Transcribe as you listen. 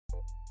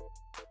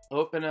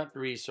Open up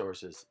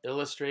resources,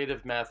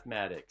 Illustrative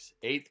Mathematics,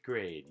 8th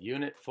grade,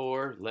 Unit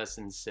 4,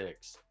 Lesson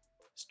 6,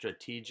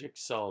 Strategic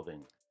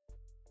Solving.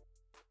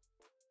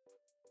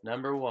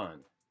 Number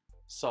 1.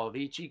 Solve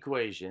each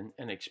equation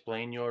and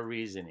explain your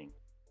reasoning.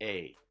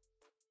 A.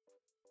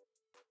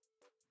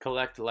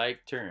 Collect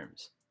like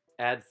terms.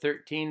 Add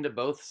 13 to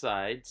both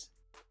sides.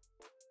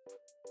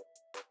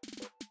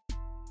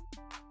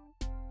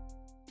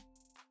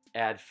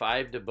 Add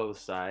 5 to both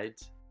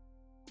sides.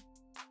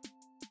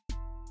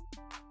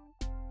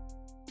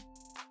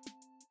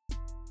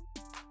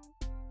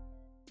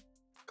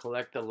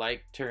 Collect the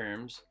like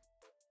terms.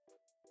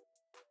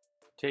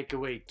 Take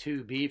away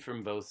 2b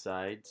from both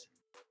sides.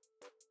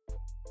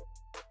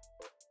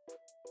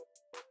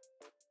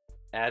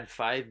 Add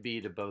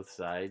 5b to both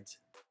sides.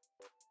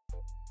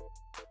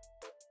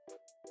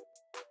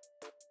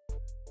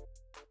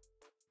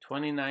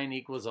 (29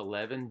 =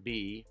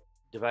 11b).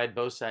 Divide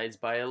both sides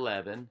by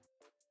 11.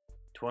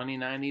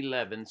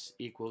 29/11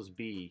 equals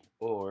b,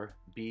 or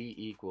b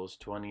equals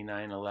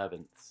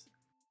 29/11.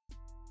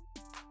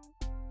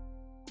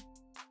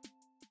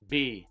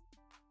 B.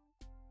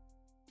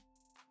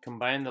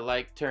 Combine the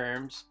like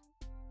terms.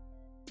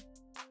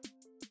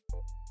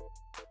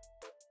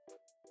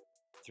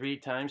 3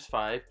 times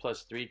 5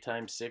 plus 3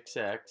 times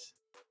 6x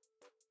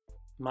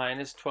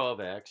minus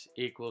 12x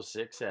equals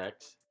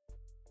 6x.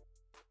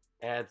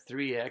 Add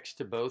 3x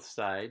to both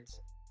sides.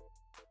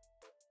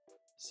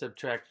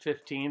 Subtract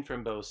 15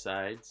 from both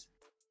sides.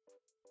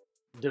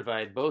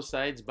 Divide both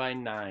sides by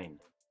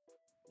 9.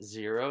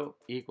 0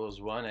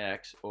 equals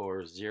 1x,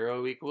 or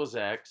 0 equals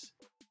x,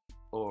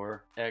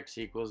 or x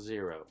equals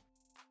 0.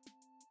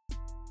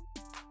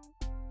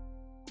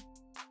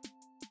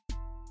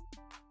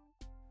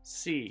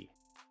 C.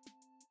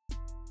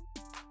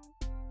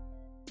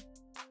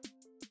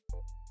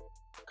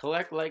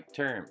 Collect like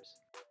terms.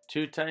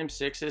 2 times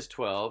 6 is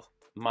 12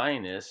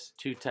 minus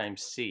 2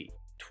 times c.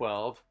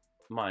 12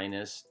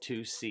 minus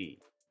 2c.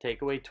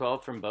 Take away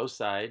 12 from both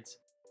sides.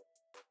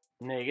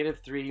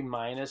 -3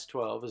 minus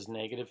 12 is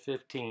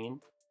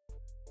 -15.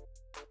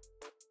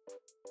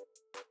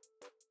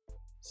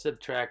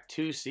 Subtract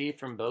 2c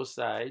from both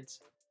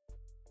sides.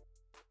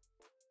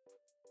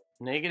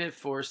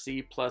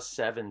 -4c plus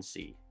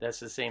 7c. That's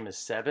the same as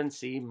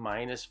 7c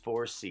minus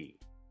 4c.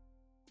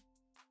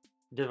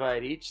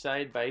 Divide each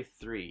side by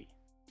 3.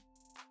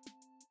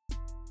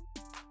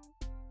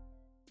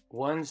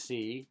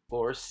 1c,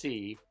 or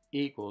c,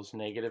 equals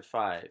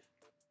 -5.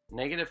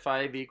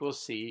 -5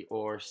 equals c,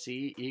 or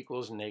c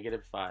equals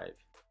 -5.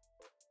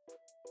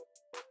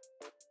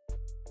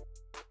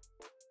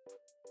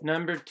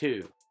 Number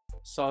 2.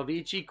 Solve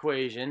each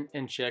equation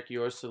and check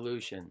your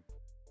solution.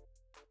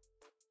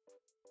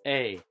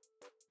 A.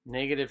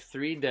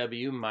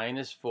 -3w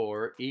minus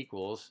 4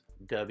 equals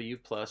w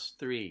plus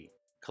 3.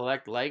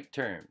 Collect like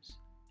terms.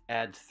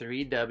 Add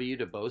 3w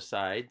to both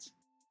sides.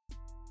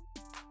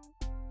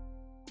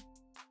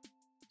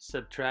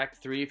 Subtract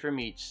 3 from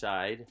each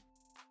side.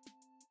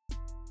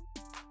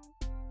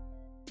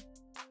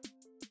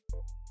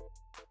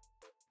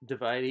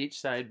 Divide each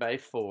side by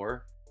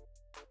 4.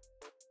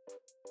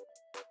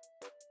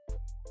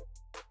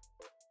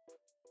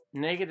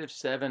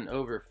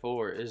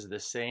 (7/4) is the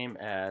same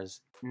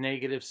as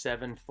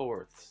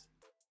 (7/4).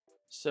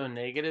 So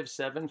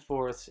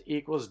 (7/4)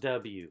 equals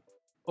w,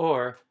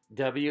 or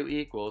w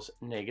equals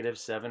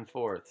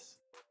 (7/4).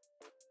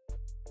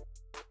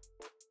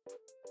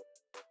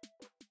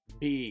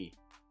 B.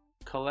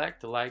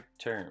 Collect like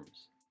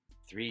terms.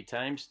 3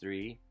 times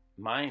 3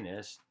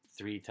 minus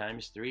 3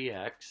 times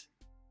 3x.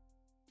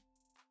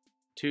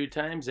 2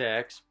 times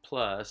x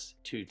plus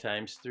 2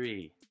 times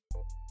 3.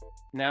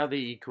 Now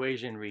the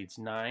equation reads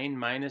 9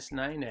 minus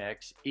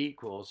 9x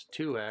equals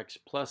 2x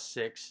plus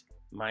 6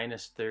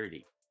 minus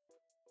 30.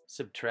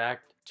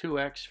 Subtract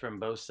 2x from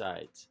both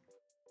sides.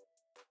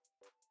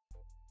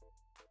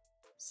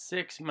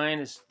 6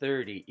 minus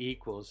 30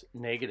 equals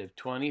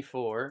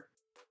 -24.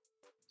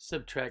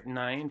 Subtract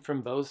 9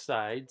 from both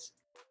sides.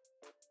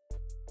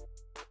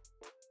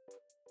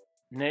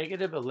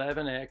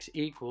 (11x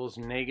equals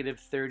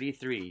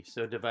 -33.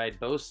 So divide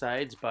both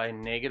sides by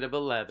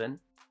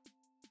 -11.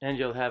 And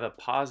you'll have a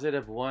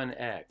positive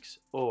 1x,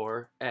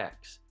 or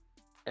x.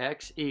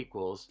 X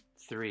equals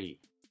 3.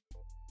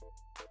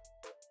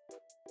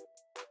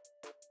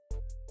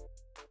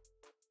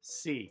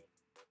 C.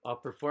 I'll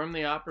perform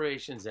the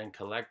operations and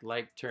collect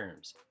like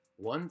terms.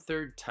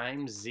 1/3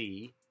 times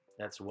z,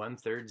 that's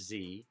 1/3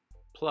 z,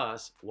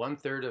 plus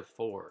 1/3 of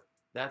 4,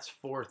 that's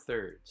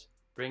 4/3.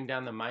 Bring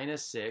down the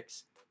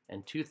 -6,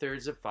 and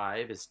 2/3 of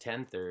 5 is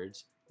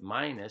 10/3,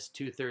 minus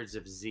 2/3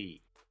 of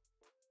z.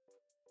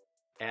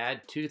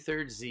 Add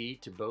 2/3 z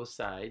to both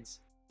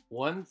sides.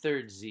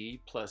 1/3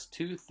 z plus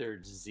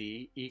 2/3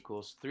 z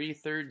equals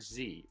 3/3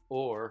 z,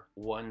 or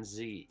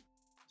 1z.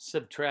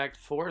 Subtract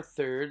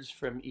 4/3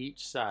 from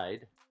each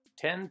side.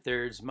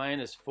 10/3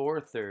 minus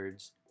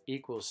 4/3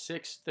 equals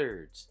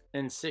 6/3,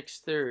 and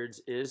 6/3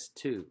 is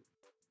 2.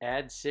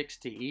 Add 6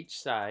 to each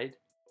side.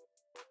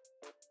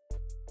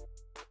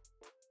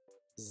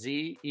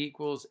 Z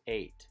equals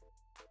 8.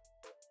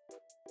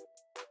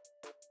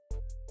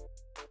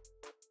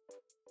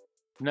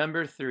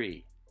 Number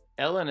 3.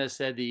 Elena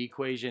said the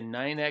equation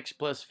 9x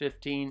plus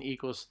 15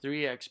 equals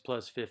 3x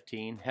plus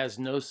 15 has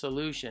no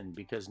solution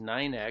because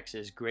 9x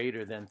is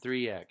greater than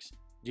 3x.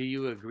 Do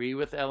you agree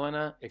with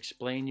Elena?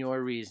 Explain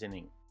your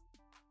reasoning.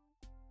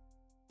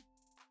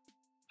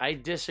 I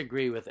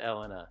disagree with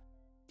Elena.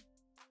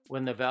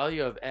 When the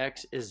value of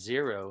x is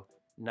 0,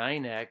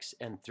 9x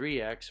and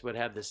 3x would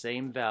have the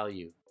same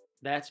value.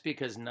 That's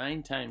because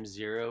 9 times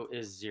 0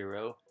 is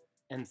 0,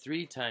 and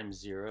 3 times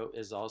 0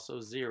 is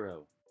also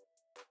 0.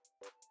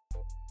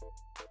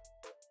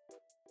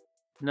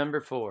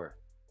 Number 4.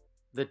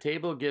 The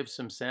table gives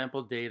some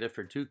sample data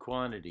for two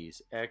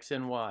quantities, x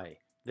and y,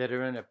 that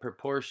are in a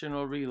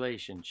proportional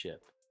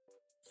relationship.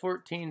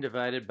 14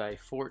 divided by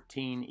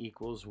 14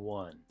 equals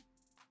 1.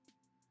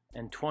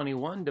 And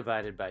 21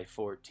 divided by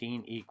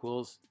 14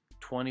 equals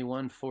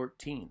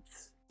 21/14.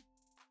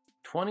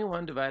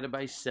 21 divided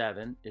by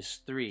 7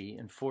 is 3,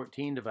 and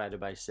 14 divided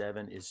by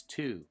 7 is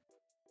 2.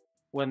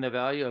 When the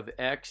value of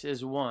x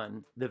is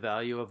 1, the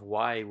value of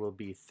y will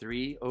be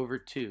 3 over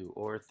 2,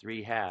 or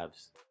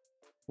 3/2.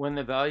 When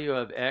the value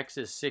of x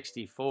is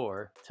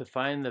 64, to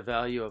find the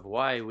value of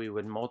y, we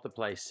would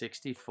multiply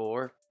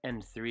 64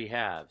 and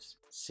 3/2.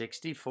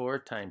 64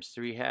 times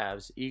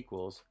 3/2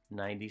 equals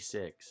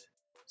 96.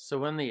 So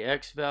when the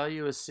x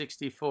value is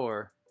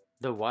 64,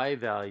 the y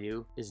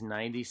value is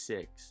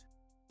 96.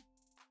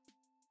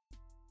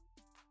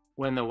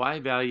 When the y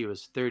value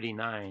is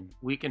 39,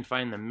 we can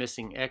find the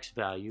missing x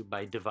value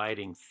by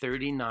dividing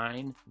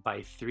 39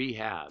 by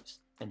 3/2.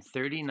 And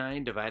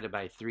 39 divided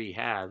by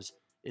 3/2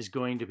 is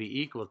going to be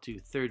equal to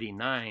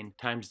 39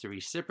 times the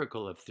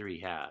reciprocal of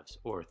 3/2,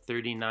 or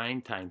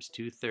 39 times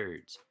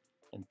 2/3.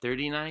 And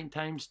 39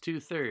 times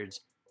 2/3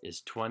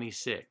 is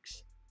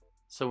 26.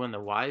 So when the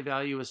y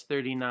value is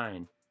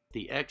 39,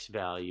 the x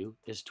value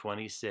is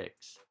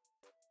 26.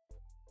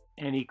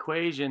 An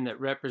equation that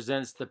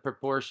represents the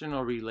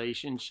proportional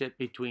relationship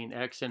between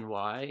x and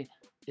y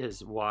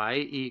is y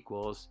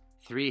equals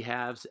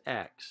 3/2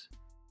 x.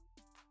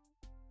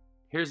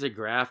 Here's a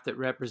graph that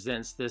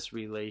represents this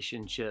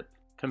relationship,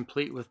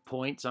 complete with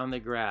points on the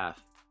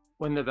graph.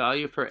 When the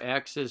value for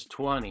x is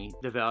 20,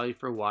 the value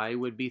for y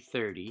would be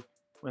 30.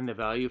 When the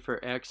value for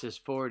x is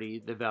 40,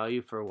 the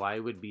value for y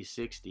would be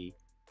 60.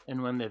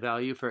 And when the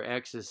value for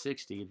x is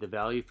 60, the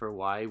value for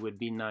y would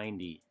be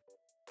 90.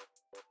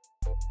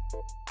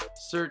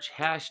 Search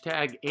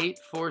hashtag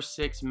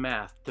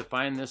 846math to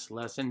find this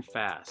lesson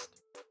fast.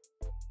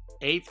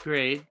 8th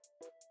grade,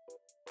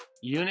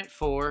 Unit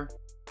 4,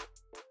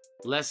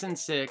 Lesson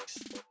 6,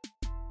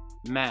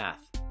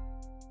 Math.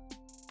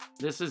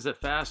 This is a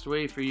fast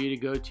way for you to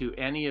go to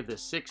any of the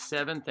 6th,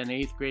 7th, and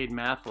 8th grade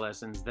math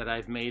lessons that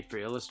I've made for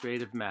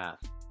Illustrative Math.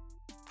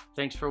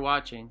 Thanks for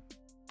watching.